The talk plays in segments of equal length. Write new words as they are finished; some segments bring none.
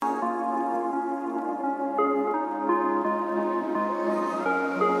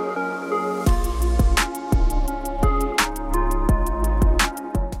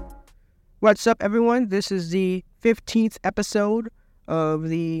What's up, everyone? This is the 15th episode of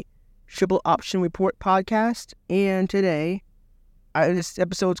the Triple Option Report podcast, and today, this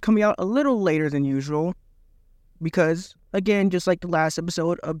episode's coming out a little later than usual because, again, just like the last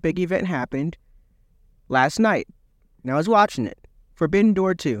episode, a big event happened last night, and I was watching it, Forbidden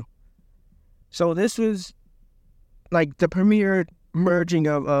Door 2. So this was, like, the premiere merging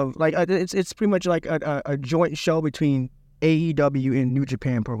of it's pretty much like a joint show between AEW and New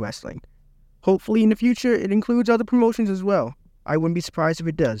Japan Pro Wrestling. Hopefully in the future it includes other promotions as well. I wouldn't be surprised if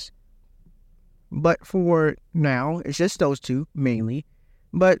it does. But for now, it's just those two mainly.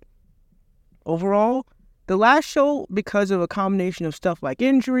 But overall, the last show, because of a combination of stuff like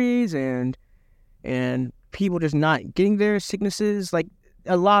injuries and people just not getting their sicknesses, like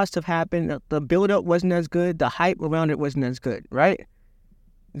a lot of stuff happened. The build-up wasn't as good. The hype around it wasn't as good, right?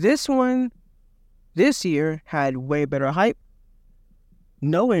 This one, this year, had way better hype.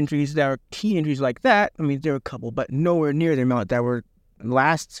 No injuries that are key injuries like that. I mean, there were a couple, but nowhere near the amount that were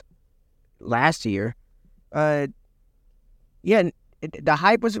last year. The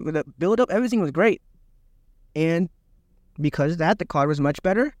hype was, the build-up, everything was great. And because of that, the card was much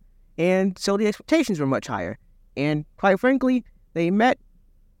better. And so the expectations were much higher. And quite frankly, they met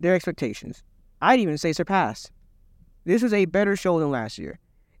their expectations. I'd even say surpassed. This was a better show than last year.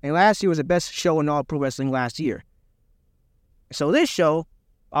 And last year was the best show in all pro wrestling last year. So this show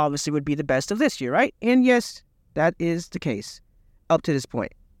obviously would be the best of this year, right? And yes, that is the case up to this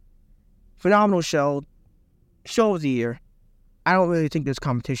point. Phenomenal show of the year. I don't really think there's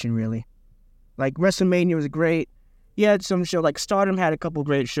competition, really. Like, WrestleMania was great. You had some show, like Stardom had a couple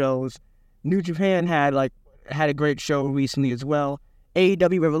great shows. New Japan had a great show recently as well.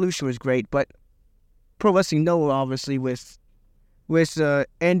 AEW Revolution was great, but Pro Wrestling Noah, obviously, with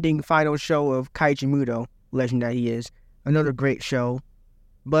ending final show of Kaiji Muto, legend that he is. Another great show.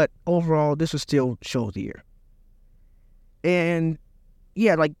 But overall, this was still show of the year. And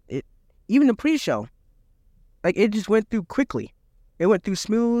yeah, even the pre-show, it just went through quickly. It went through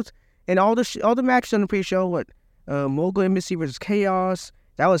smooth, and all the matches on the pre-show, Mogul Embassy versus Chaos,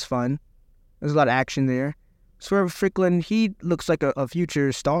 that was fun. There's a lot of action there. Swerve Strickland, he looks like a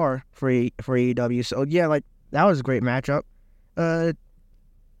future star for AEW. So yeah, that was a great matchup.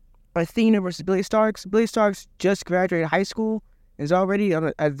 Athena versus Billy Starks. Billy Starks just graduated high school, is already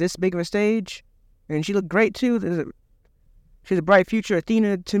at this big of a stage, and she looked great too. She's a bright future.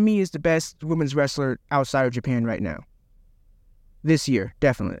 Athena, to me, is the best women's wrestler outside of Japan right now. This year,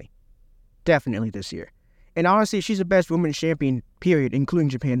 definitely this year. And honestly, she's the best women's champion, period, including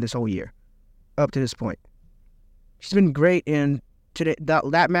Japan this whole year, up to this point. She's been great, and today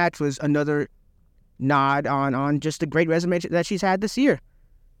that match was another nod on just the great resume that she's had this year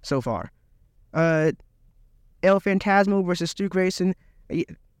so far. El Phantasmo versus Stu Grayson.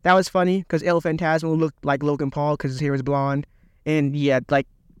 That was funny because El Phantasmo looked like Logan Paul because his hair was blonde. And yeah,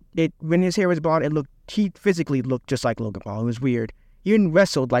 when his hair was blonde, he physically looked just like Logan Paul. It was weird. He even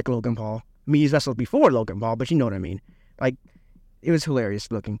wrestled like Logan Paul. I mean, he's wrestled before Logan Paul, but you know what I mean. It was hilarious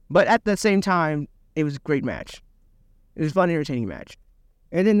looking. But at the same time, it was a great match. It was a fun, entertaining match.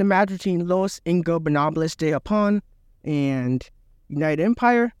 And then the match between Los Ingobernables de Japón and United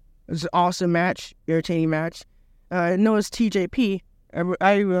Empire. It was an awesome match, entertaining match. Noticed TJP.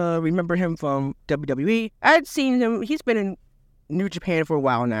 I remember him from WWE. I had seen him. He's been in New Japan for a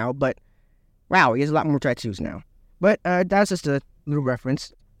while now, but wow, he has a lot more tattoos now. But that's just a little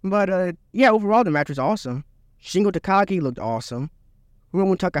reference. But yeah, overall the match was awesome. Shingo Takagi looked awesome.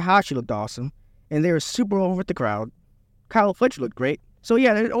 Roman Takahashi looked awesome, and they were super over with the crowd. Kyle Fletcher looked great. So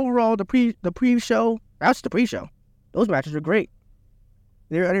yeah, overall the pre-show, that's the pre-show. Those matches were great.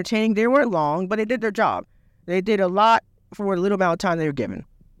 They were entertaining. They weren't long, but they did their job. They did a lot for the little amount of time they were given.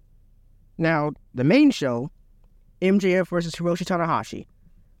 Now, the main show, MJF versus Hiroshi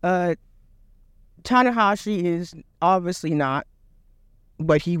Tanahashi. Tanahashi is obviously not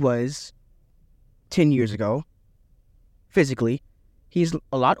what he was 10 years ago, physically. He's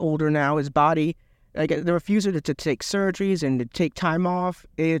a lot older now. His body, the refusal to take surgeries and to take time off,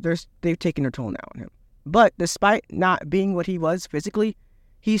 they've taken their toll now on him. But despite not being what he was physically,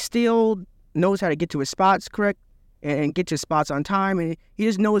 he still knows how to get to his spots correct and get to his spots on time, and he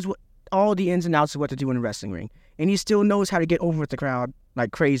just knows all the ins and outs of what to do in a wrestling ring. And he still knows how to get over with the crowd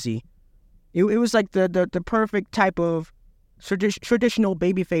like crazy. It was like the perfect type of traditional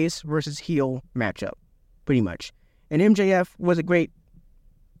babyface versus heel matchup, pretty much. And MJF was a great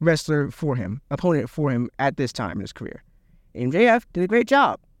wrestler for him, opponent for him at this time in his career. MJF did a great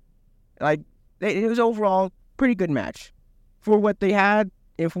job. It was overall pretty good match. For what they had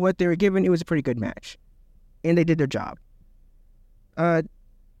and for what they were given, it was a pretty good match. And they did their job.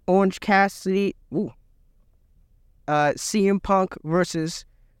 Orange Cassidy, CM Punk versus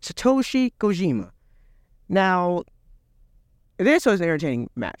Satoshi Kojima. Now, this was an entertaining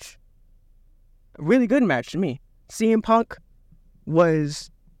match. A really good match to me. CM Punk was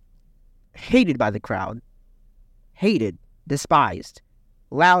hated by the crowd. Hated, despised,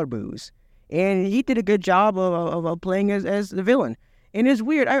 loud boos. And he did a good job of playing as the villain. And it's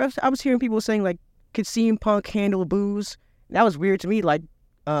weird. I was hearing people saying, like, could CM Punk handle boos? That was weird to me. Like,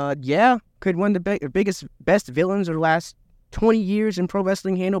 yeah. Could one of the biggest, best villains of the last 20 years in pro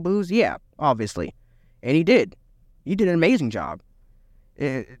wrestling handle boos? Yeah, obviously. And he did. He did an amazing job.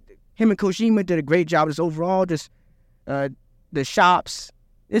 Him and Kojima did a great job just overall. Just the shops.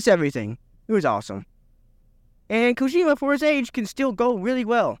 It's everything. It was awesome. And Kojima, for his age, can still go really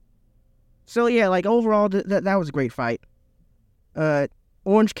well. So, yeah, like, overall, that was a great fight.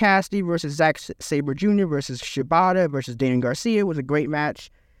 Orange Cassidy versus Zack Sabre Jr. versus Shibata versus Daniel Garcia was a great match.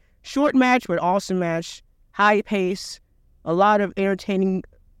 Short match, but awesome match. High pace. A lot of entertaining,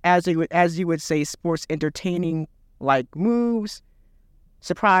 as you would say, sports entertaining, like, moves.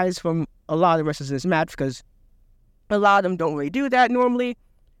 Surprise from a lot of the wrestlers in this match, because a lot of them don't really do that normally.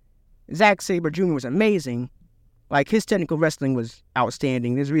 Zack Sabre Jr. was amazing. Like, his technical wrestling was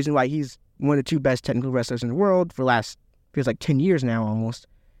outstanding. There's a reason why he's one of the two best technical wrestlers in the world for the last, feels like 10 years now almost.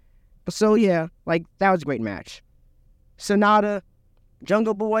 But so, yeah, like, that was a great match. Sonata,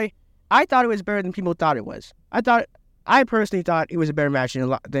 Jungle Boy, I thought it was better than people thought it was. I personally thought it was a better match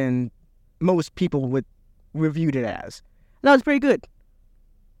than most people would reviewed it as. That was pretty good.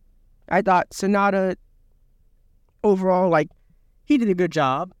 I thought Sonata, overall, like, he did a good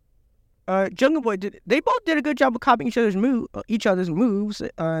job. Jungle Boy they both did a good job of copying each other's moves.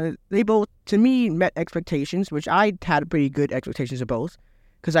 They both, to me, met expectations, which I had pretty good expectations of both,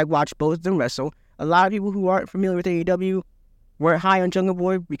 because I watched both of them wrestle. A lot of people who aren't familiar with AEW weren't high on Jungle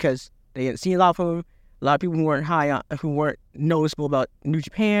Boy because they didn't see a lot from him. A lot of people who weren't noticeable about New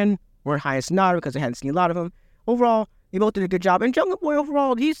Japan weren't high on Sonata because they hadn't seen a lot of him. Overall, they both did a good job. And Jungle Boy,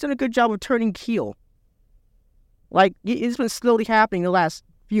 overall, he's done a good job of turning heel. Like, it's been slowly happening the last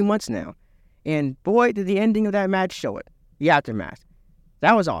few months now. And boy, did the ending of that match show it. The aftermath.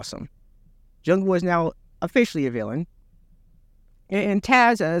 That was awesome. Jungle Boy is now officially a villain. And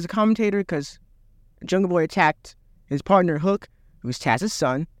Taz, as a commentator, because Jungle Boy attacked his partner Hook, who's Taz's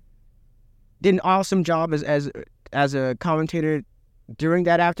son, did an awesome job as a commentator during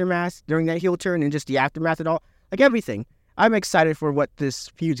that aftermath, during that heel turn, and just the aftermath and all. Like, everything. I'm excited for what this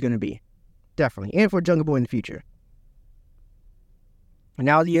feud's going to be. Definitely. And for Jungle Boy in the future.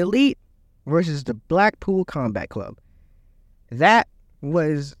 Now, the Elite versus the Blackpool Combat Club. That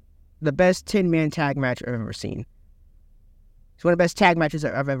was the best 10-man tag match I've ever seen. It's one of the best tag matches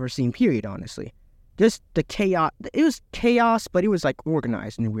I've ever seen, period, honestly. Just the chaos. It was chaos, but it was, like,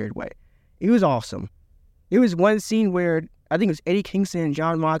 organized in a weird way. It was awesome. There was one scene where I think it was Eddie Kingston and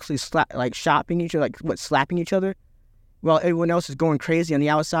Jon Moxley slapping each other, slapping each other, while everyone else is going crazy on the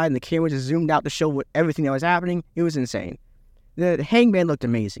outside, and the camera just zoomed out to show everything that was happening. It was insane. The Hangman looked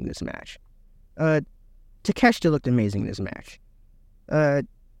amazing in this match. Takeshita looked amazing in this match.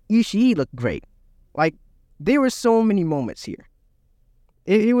 Ishii looked great. Like, there were so many moments here.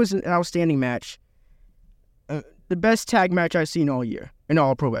 It was an outstanding match. The best tag match I've seen all year in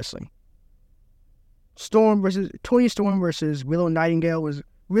all pro wrestling. Toni Storm versus Willow Nightingale was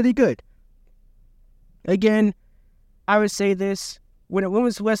really good. Again, I would say this: when a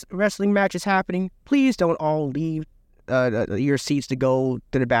women's wrestling match is happening, please don't all leave your seats to go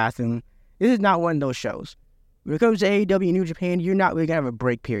to the bathroom. This is not one of those shows. When it comes to AEW and New Japan, you're not really gonna have a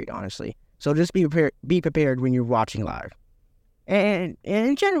break period, honestly. So just be prepared when you're watching live. And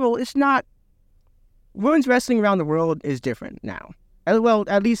in general, it's not. Women's wrestling around the world is different now. Well,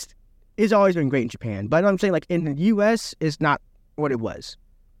 at least it's always been great in Japan. But I'm saying, like, in the U.S., it's not what it was.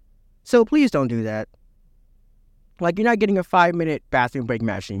 So please don't do that. Like, you're not getting a 5-minute bathroom break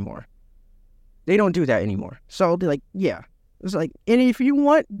match anymore. They don't do that anymore. So they're like, yeah. It's like, and if you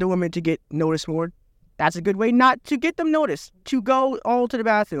want the women to get noticed more, that's a good way not to get them noticed. To go all to the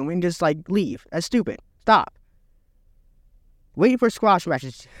bathroom and just, like, leave. That's stupid. Stop. Wait for squash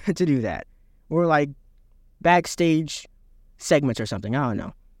matches to do that. Or, like, backstage segments or something. I don't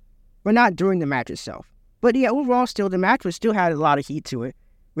know. But not during the match itself. But yeah, overall, still, the match still had a lot of heat to it.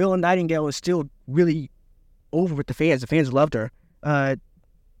 Willow Nightingale was still really over with the fans. The fans loved her.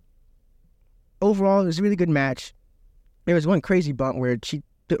 Overall, it was a really good match. There was one crazy bump where she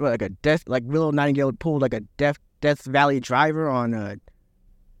did Willow Nightingale pulled like a Death Valley driver on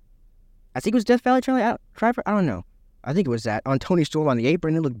I think it was Death Valley driver. I don't know. I think it was that on Toni Storm on the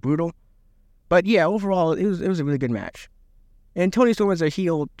apron. It looked brutal. But yeah, overall, it was a really good match. And Toni Storm as a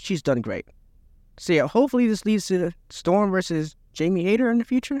heel, she's done great. So yeah, hopefully this leads to Storm versus Jamie Hayter in the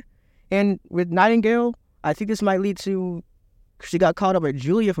future. And with Nightingale, I think this might lead to, she got caught up with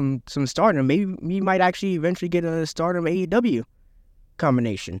Julia from some Stardom. Maybe we might actually eventually get a Stardom AEW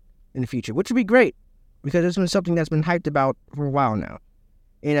combination in the future, which would be great because it's been something that's been hyped about for a while now.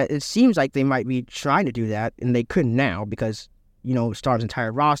 And it seems like they might be trying to do that, and they couldn't now because, Stardom's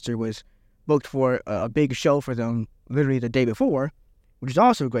entire roster was booked for a big show for them literally the day before, which is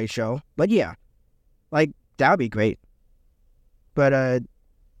also a great show. But yeah, that would be great. But,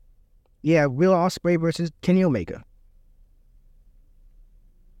 yeah, Will Ospreay versus Kenny Omega.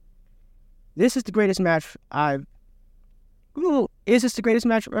 This is the greatest match is this the greatest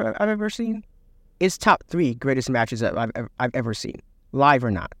match I've ever seen? It's top 3 greatest matches that I've ever seen, live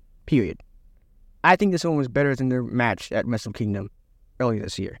or not, period. I think this one was better than their match at Wrestle Kingdom earlier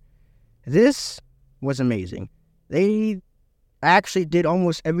this year. This was amazing. They actually did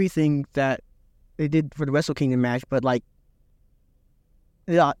almost everything that they did for the Wrestle Kingdom match, but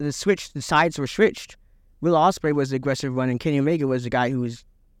the sides were switched. Will Ospreay was the aggressive one, and Kenny Omega was the guy who was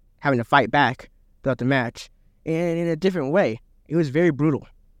having to fight back throughout the match, and in a different way. It was very brutal.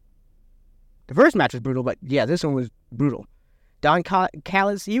 The first match was brutal, but yeah, this one was brutal. Don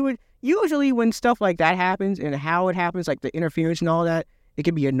Callis, usually when stuff like that happens and how it happens, like the interference and all that, it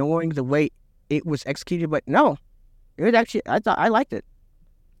can be annoying the way it was executed, but no, it was actually, I liked it.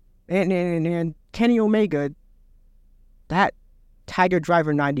 And Kenny Omega, that Tiger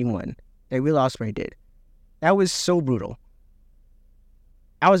Driver 91 that Will Ospreay did, that was so brutal.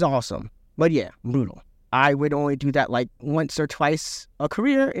 That was awesome. But yeah, brutal. I would only do that once or twice a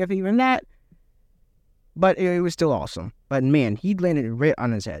career, if even that. But it was still awesome. But man, he landed it right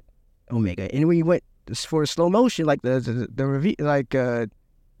on his head, Omega. And when he went for slow motion, the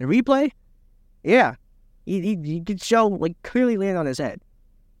replay, yeah, he could show clearly land on his head.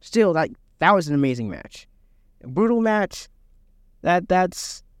 Still, that was an amazing match, a brutal match.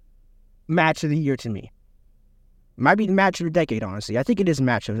 That's match of the year to me. Might be the match of the decade, honestly. I think it is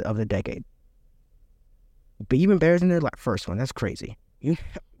match of the decade. But even better than the first one. That's crazy.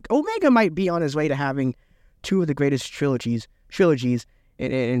 Omega might be on his way to having 2 of the greatest trilogies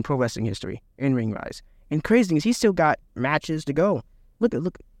in pro wrestling history, in ring rise. And crazy thing is, he's still got matches to go. Look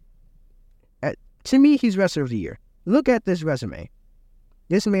at to me, he's wrestler of the year. Look at this resume.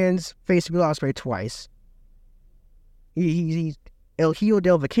 This man's faced Will Ospreay twice. He's El Hijo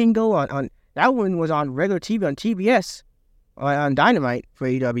del Vikingo on that one was on regular TV on TBS on Dynamite for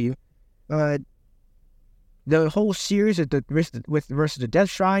AEW. The whole series versus the Death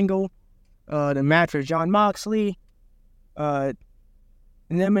Triangle, the match with Jon Moxley, and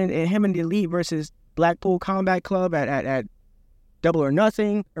him and the Elite versus Blackpool Combat Club at Double or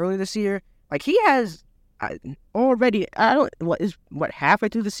Nothing earlier this year. He has already halfway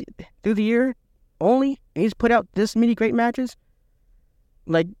through the year only, and he's put out this many great matches.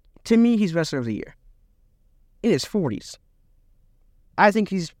 To me, he's wrestler of the year in his 40s. I think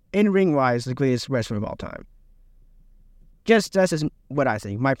he's, in ring wise, the greatest wrestler of all time. That's just what I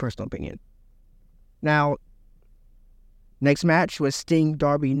think, my personal opinion. Now, next match was Sting,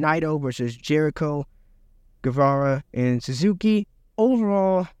 Darby, Naito versus Jericho, Guevara, and Suzuki.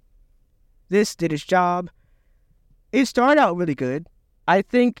 Overall, this did its job. It started out really good. I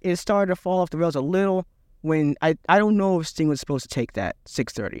think it started to fall off the rails a little when I don't know if Sting was supposed to take that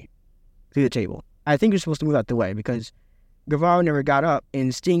 630 through the table. I think you're supposed to move out the way because Guevara never got up,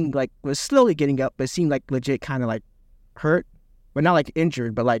 and Sting was slowly getting up, but seemed legit kind of hurt, but not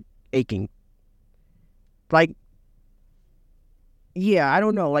injured, but aching. Yeah, I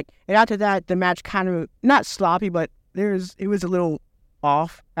don't know. And after that, the match kind of not sloppy, but it was a little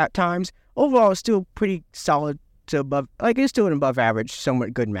off at times. Overall, it's still pretty solid to above. It's still an above average,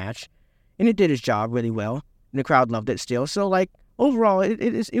 somewhat good match, and it did its job really well. And the crowd loved it still. So overall,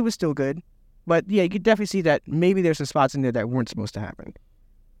 it was still good. But yeah, you could definitely see that maybe there's some spots in there that weren't supposed to happen.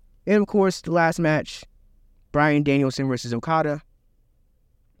 And of course, the last match, Bryan Danielson versus Okada.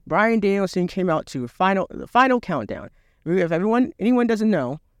 Bryan Danielson came out to the final countdown. If anyone doesn't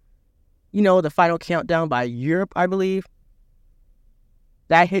know, the final countdown by Europe, I believe.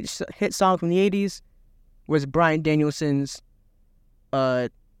 That hit song from the 80s was Bryan Danielson's,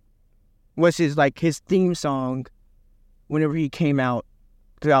 was his theme song whenever he came out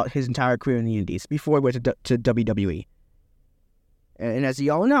throughout his entire career in the Indies, before he went to WWE. And as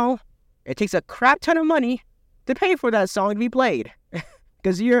you all know, it takes a crap ton of money to pay for that song to be played.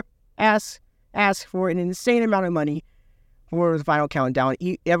 Because Europe asks for an insane amount of money for the final countdown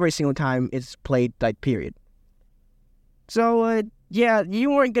every single time it's played, period. So, yeah,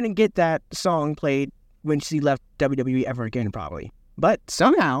 you weren't going to get that song played when she left WWE ever again, probably. But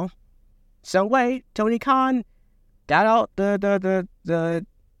somehow, some way, Tony Khan got out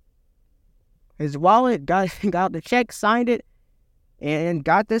his wallet, got out the check, signed it, and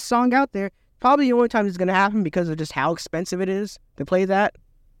got this song out there. Probably the only time it's gonna happen because of just how expensive it is to play that.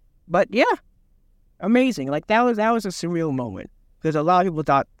 But yeah, amazing. Like that was a surreal moment because a lot of people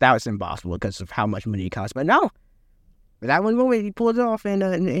thought that was impossible because of how much money it cost. But no, that one moment he pulled it off,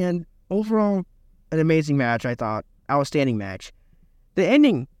 and overall, an amazing match. I thought outstanding match. The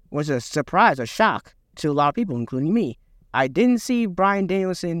ending was a surprise, a shock to a lot of people, including me. I didn't see Bryan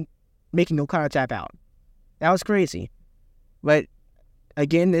Danielson making Okada tap out. That was crazy. But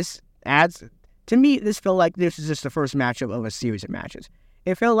again, this adds to me. This felt like this is just the first matchup of a series of matches.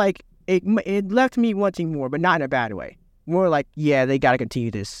 It felt like it left me wanting more, but not in a bad way. More like, yeah, they got to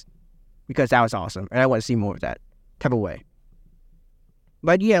continue this because that was awesome, and I want to see more of that type of way.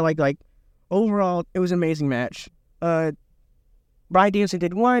 But yeah, like overall, it was an amazing match. Bryan Danielson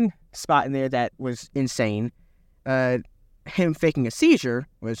did one spot in there that was insane. Him faking a seizure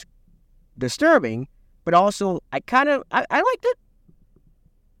was disturbing, but also I liked it.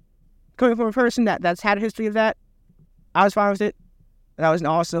 Coming from a person that's had a history of that, I was fine with it. That was an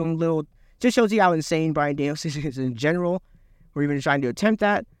awesome little. Just shows you how insane Bryan Danielson is in general, or even trying to attempt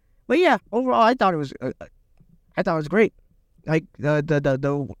that. But yeah, overall, I thought it was great. Like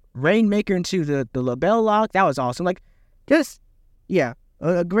the Rainmaker into the LaBelle lock, that was awesome. Like, just yeah,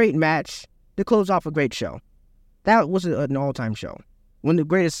 a great match to close off a great show. That was an all-time show, one of the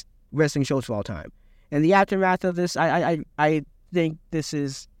greatest wrestling shows of all time. And the aftermath of this, I think this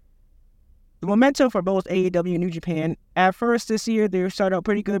is the momentum for both AEW and New Japan. At first this year, they started out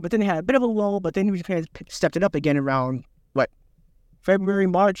pretty good, but then they had a bit of a lull, but then New Japan stepped it up again around, February,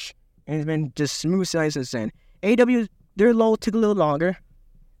 March, and it's been just smooth sailing since then. AEW, their lull took a little longer,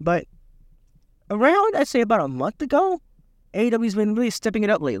 but around, I'd say about a month ago, AEW's been really stepping it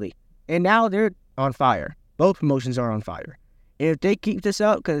up lately, and now they're on fire. Both promotions are on fire. And if they keep this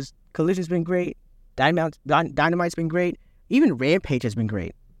up, because Collision's been great, Dynamite's been great, even Rampage has been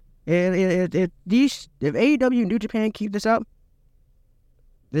great. If AEW and New Japan keep this up,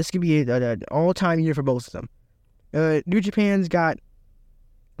 this could be an all-time year for both of them. New Japan's got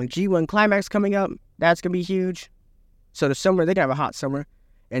a G1 Climax coming up. That's going to be huge. So the summer, they're going to have a hot summer.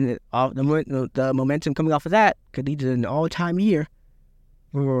 And the momentum coming off of that could lead to an all-time year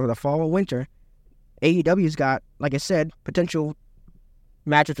for the fall or winter. AEW's got, like I said, potential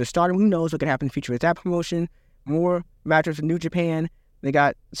matches to start. Who knows what could happen in the future with that promotion. More matches with New Japan. They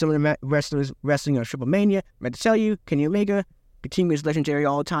got some of the wrestlers wrestling on Triple Mania. I meant to tell you, Kenny Omega, continuing his legendary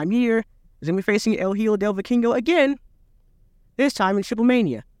all-time year, is going to be facing El Hijo del Vikingo again, this time in Triple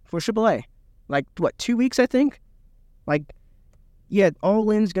Mania for AAA. 2 weeks, I think? All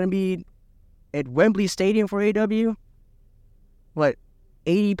In's going to be at Wembley Stadium for AEW.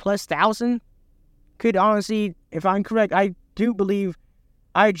 80+ thousand? Could honestly, if I'm correct, I genuinely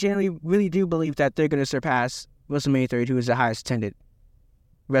really do believe that they're going to surpass WrestleMania 32 as the highest attended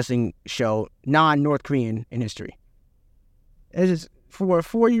wrestling show, non-North Korean in history. It is for a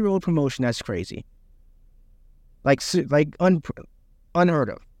 4-year-old promotion. That's crazy. Unheard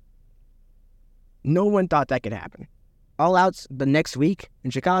of. No one thought that could happen. All Out's the next week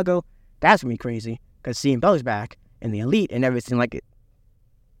in Chicago. That's gonna be crazy because CM Punk's back and the Elite and everything like it.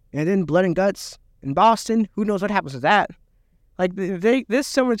 And then Blood and Guts in Boston. Who knows what happens with that? This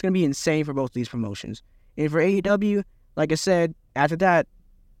summer is gonna be insane for both these promotions. And for AEW, like I said, after that,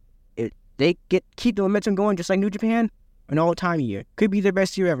 they keep the momentum going just like New Japan, an all-time year. Could be their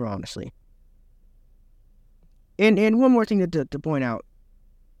best year ever, honestly. And one more thing to point out.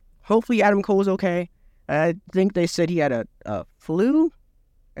 Hopefully Adam Cole's okay. I think they said he had a flu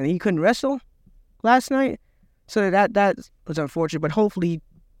and he couldn't wrestle last night. So that was unfortunate, but hopefully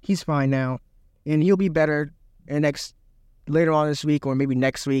he's fine now. And he'll be better later on this week or maybe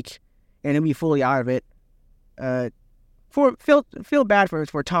next week. And he'll be fully out of it. Feel bad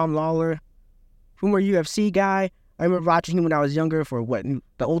for Tom Lawler, former UFC guy. I remember watching him when I was younger for the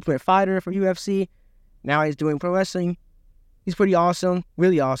Ultimate Fighter for UFC. Now he's doing pro wrestling. He's pretty awesome,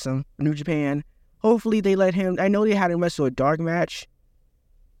 really awesome. New Japan. Hopefully they let him. I know they had him wrestle a dark match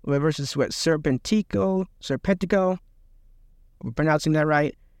versus Serpentico. I'm pronouncing that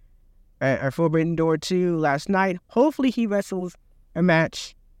right. At Forbidden Door 2 last night. Hopefully he wrestles a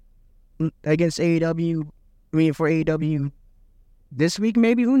match against AEW. For AEW this week,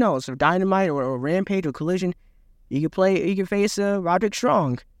 maybe, who knows? Or Dynamite or Rampage or Collision, you can face Roderick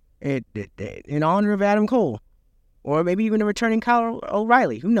Strong in honor of Adam Cole, or maybe even a returning Kyle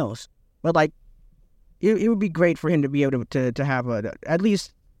O'Reilly. Who knows? But it would be great for him to be able to have at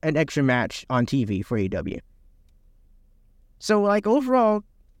least an extra match on TV for AEW. So, like, overall,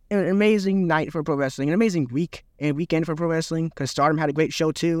 an amazing night for pro wrestling, an amazing week and weekend for pro wrestling, because Stardom had a great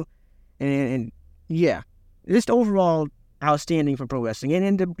show, too. And yeah, just overall outstanding for pro wrestling.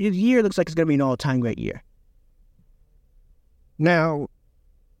 And the year looks like it's going to be an all-time great year. Now,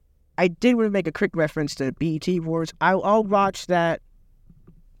 I did want to make a quick reference to BET Awards. I'll watch that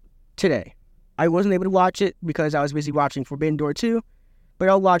today. I wasn't able to watch it because I was busy watching Forbidden Door 2, but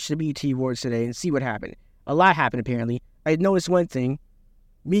I'll watch the BET Awards today and see what happened. A lot happened, apparently. I noticed one thing.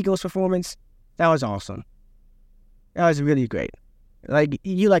 Migos' performance, that was awesome. That was really great. Like,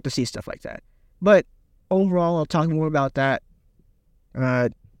 you like to see stuff like that. But overall, I'll talk more about that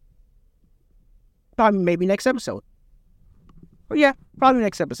probably maybe next episode. Oh yeah, probably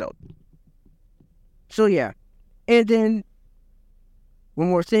next episode. So yeah. And then one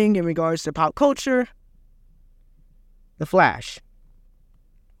more thing in regards to pop culture. The Flash.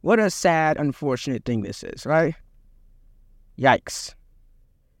 What a sad, unfortunate thing this is, right? Yikes.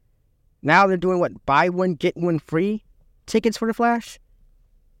 Now they're doing what? Buy one, get one free tickets for The Flash?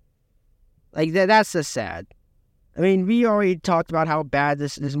 Like, that's just sad. I mean, we already talked about how bad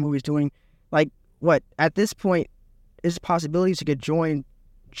this movie's doing. Like, what? At this point, is possibilities to get join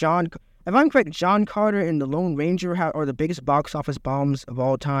John... If I'm correct, John Carter and The Lone Ranger are the biggest box office bombs of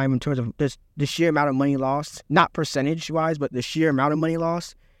all time in terms of the sheer amount of money lost. Not percentage-wise, but the sheer amount of money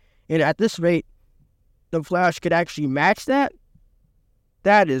lost. And at this rate, The Flash could actually match that.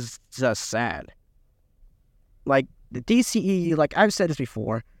 That is just sad. Like, the DCEU, like I've said this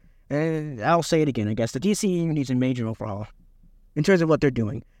before, and I'll say it again, I guess. The DCEU needs a major overhaul in terms of what they're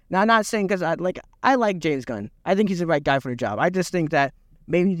doing. Now, I'm not saying because I like James Gunn. I think he's the right guy for the job. I just think that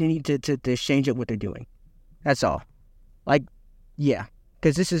maybe they need to change up what they're doing. That's all. Like, yeah,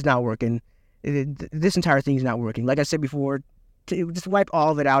 because this is not working. This entire thing is not working. Like I said before, just wipe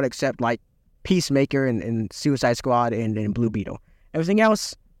all of it out except, like, Peacemaker and Suicide Squad and Blue Beetle. Everything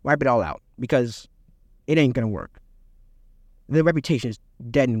else, wipe it all out because it ain't going to work. The reputation is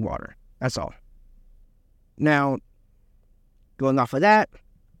dead in water. That's all. Now, going off of that,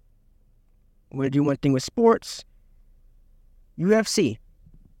 I'm going to do one thing with sports. UFC.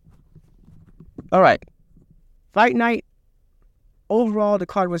 All right. Fight night. Overall, the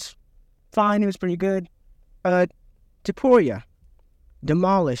card was fine. It was pretty good. Taporia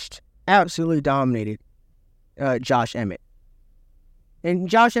demolished, absolutely dominated Josh Emmett. And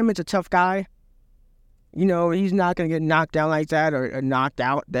Josh Emmett's a tough guy. You know, he's not going to get knocked down like that or knocked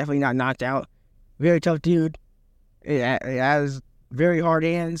out. Definitely not knocked out. Very tough dude. It has very hard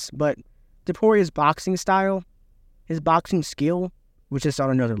hands. But Taporia's boxing style, his boxing skill, was just on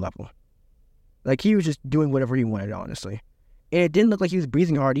another level. Like, he was just doing whatever he wanted, honestly. And it didn't look like he was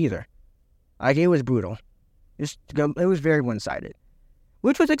breathing hard either. Like, it was brutal. It was very one-sided.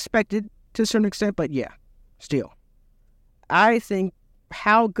 Which was expected to a certain extent, but yeah, still. I think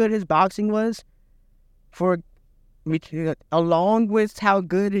how good his boxing was, along with how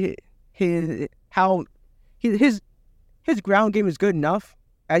good his ground game is good enough,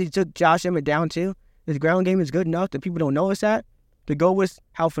 as he took Josh Emmett down too. His ground game is good enough that people don't notice that. To go with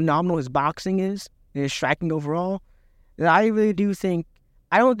how phenomenal his boxing is and his striking overall, that I really do think,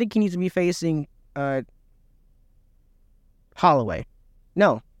 I don't think he needs to be facing Holloway.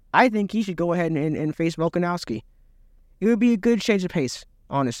 No, I think he should go ahead and face Volkanovski. It would be a good change of pace,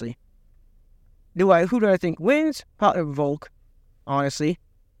 honestly. Who do I think wins? Probably Volk, honestly,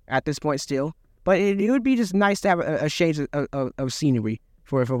 at this point still. But it would be just nice to have a change of scenery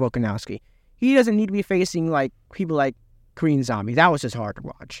for Volkanovski. He doesn't need to be facing like people like Korean Zombie. That was just hard to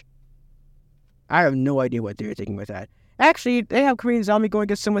watch. I have no idea what they're thinking with that. Actually, they have Korean Zombie going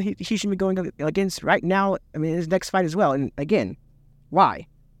against someone he should be going against right now. I mean, his next fight as well. And again, why?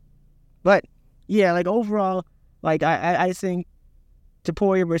 But yeah, like overall, like I think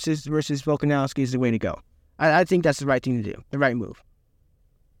Taporia versus Volkanovski is the way to go. I think that's the right thing to do, the right move.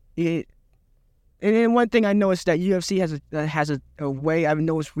 And then one thing I noticed that UFC has a way I've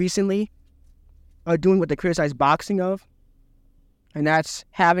noticed recently of doing what they criticize boxing of, and that's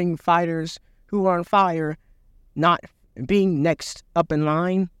having fighters who are on fire not being next up in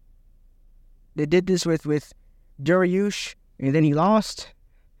line. They did this with Dariush, and then he lost.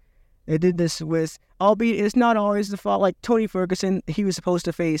 They did this with, albeit it's not always the fault, like Tony Ferguson, he was supposed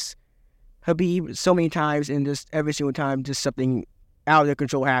to face Khabib so many times, and just every single time just something out of their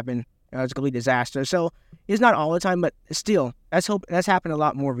control happened. It was a complete disaster. So it's not all the time, but still, that's happened a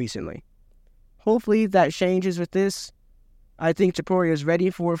lot more recently. Hopefully that changes with this. I think Taporia is ready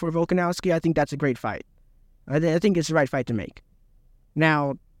for Volkanovski. I think that's a great fight. I think it's the right fight to make.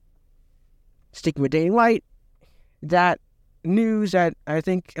 Now, sticking with Dana White, that news that I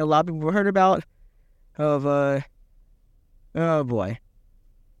think a lot of people have heard about of, oh boy,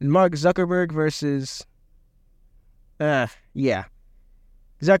 Mark Zuckerberg versus, Zuckerberg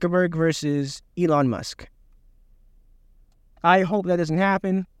versus Elon Musk. I hope that doesn't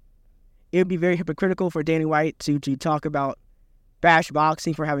happen. It would be very hypocritical for Danny White to talk about bash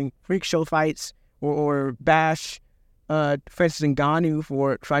boxing for having freak show fights or bash Francis Ngannou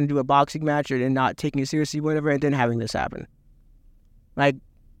for trying to do a boxing match and not taking it seriously, whatever, and then having this happen. Like,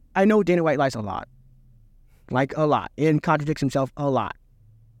 I know Danny White lies a lot. Like, a lot. And contradicts himself a lot.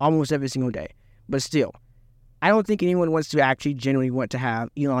 Almost every single day. But still, I don't think anyone wants to actually genuinely want to have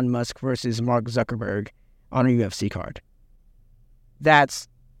Elon Musk versus Mark Zuckerberg on a UFC card.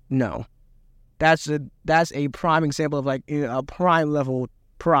 No. That's a prime example of like a prime level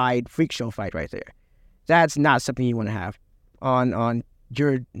pride freak show fight right there. That's not something you want to have on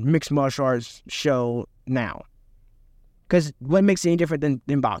your mixed martial arts show now. Because what makes it any different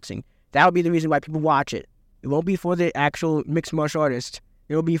than boxing? That would be the reason why people watch it. It won't be for the actual mixed martial artist.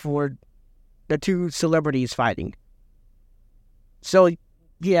 It'll be for the two celebrities fighting. So,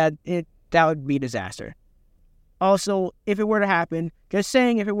 yeah, that would be a disaster. Also, if it were to happen,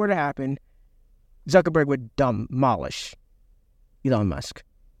 Zuckerberg would demolish Elon Musk.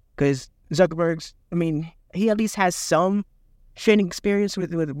 Because Zuckerberg's, he at least has some training experience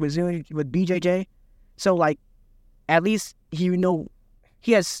with BJJ. So, like, at least he knows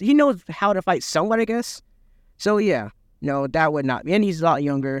how to fight somewhat, I guess. So, yeah, no, that would not be. And he's a lot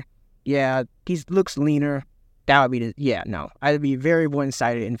younger. Yeah, he looks leaner. That would be I'd be very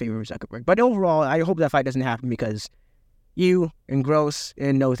one-sided in favor of Zuckerberg. But overall, I hope that fight doesn't happen because you and gross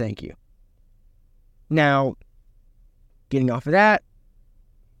and no thank you. Now, getting off of that,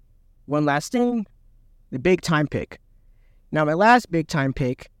 one last thing, the big time pick. Now, my last big time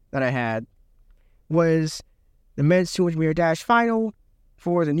pick that I had was the men's 200-meter dash final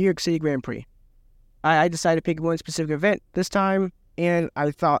for the New York City Grand Prix. I decided to pick one specific event this time, and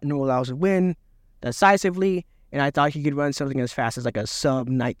I thought Noah Lyles would win decisively, and I thought he could run something as fast as like a sub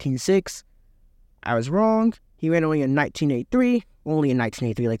 19.6. I was wrong. He ran only a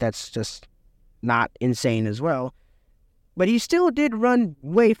 19.83, like that's just not insane as well. But he still did run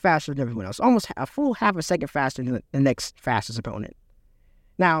way faster than everyone else, almost a full half a second faster than the next fastest opponent.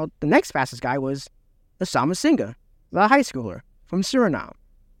 Now, the next fastest guy was Osama Singa, the high schooler from Suriname.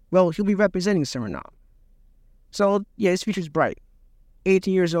 Well, he'll be representing Suriname. So, yeah, his future's bright.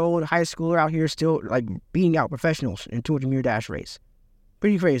 18 years old, high schooler out here still, like, beating out professionals in 200-meter dash race.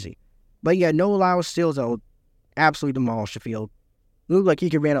 Pretty crazy. But, yeah, Noah Lyles still, though, absolutely demolished the field. Looked like he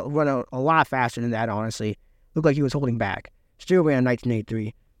could run a lot faster than that, honestly. Looked like he was holding back. Still ran a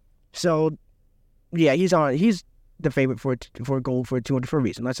 19.83. So, yeah, he's the favorite for gold for 200 for a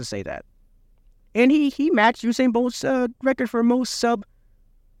reason. Let's just say that. And he matched Usain Bolt's record for most sub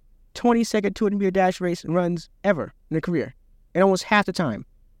 20-second 200-meter dash race runs ever in a career. And almost half the time.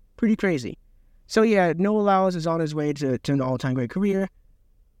 Pretty crazy. So, yeah, Noah Lyles is on his way to an all-time great career.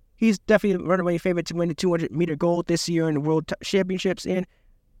 He's definitely a runaway favorite to win the 200-meter gold this year in the World Championships, and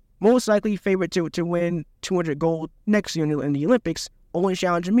most likely favorite to win 200 gold next year in the Olympics. Only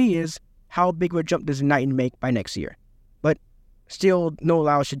challenge to me is how big of a jump does Knighton make by next year. But still, Noah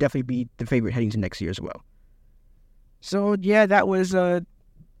Lyles should definitely be the favorite heading to next year as well. So, yeah, that was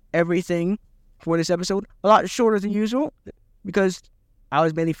everything for this episode. A lot shorter than usual because I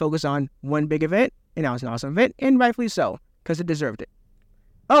was mainly focused on one big event, and that was an awesome event, and rightfully so, because it deserved it.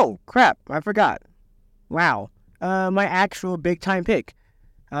 Oh, crap, I forgot. Wow. My actual big-time pick.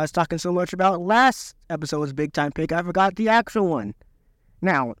 I was talking so much about last episode's big-time pick, I forgot the actual one.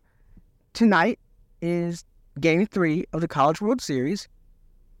 Now, tonight is Game 3 of the College World Series.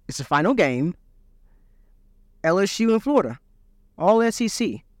 It's the final game. LSU and Florida. All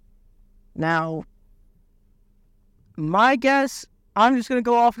SEC. Now, my guess, I'm just going to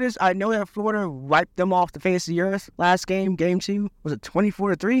go off this. I know that Florida wiped them off the face of the earth last game, Game 2. Was it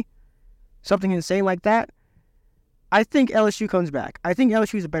 24-3? Something insane like that. I think LSU comes back. I think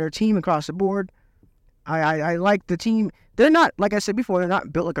LSU is a better team across the board. I like the team. They're not, like I said before, they're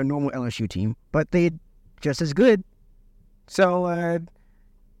not built like a normal LSU team, but they're just as good. So,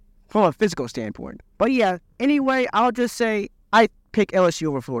 from a physical standpoint. But yeah, anyway, I'll just say I pick LSU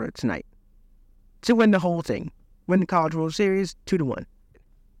over Florida tonight to win the whole thing. Win the College World Series 2-1.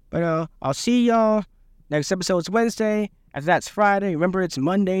 But I'll see y'all. Next episode's Wednesday. After that's Friday. Remember, it's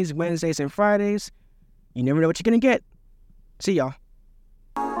Mondays, Wednesdays, and Fridays. You never know what you're going to get. See y'all.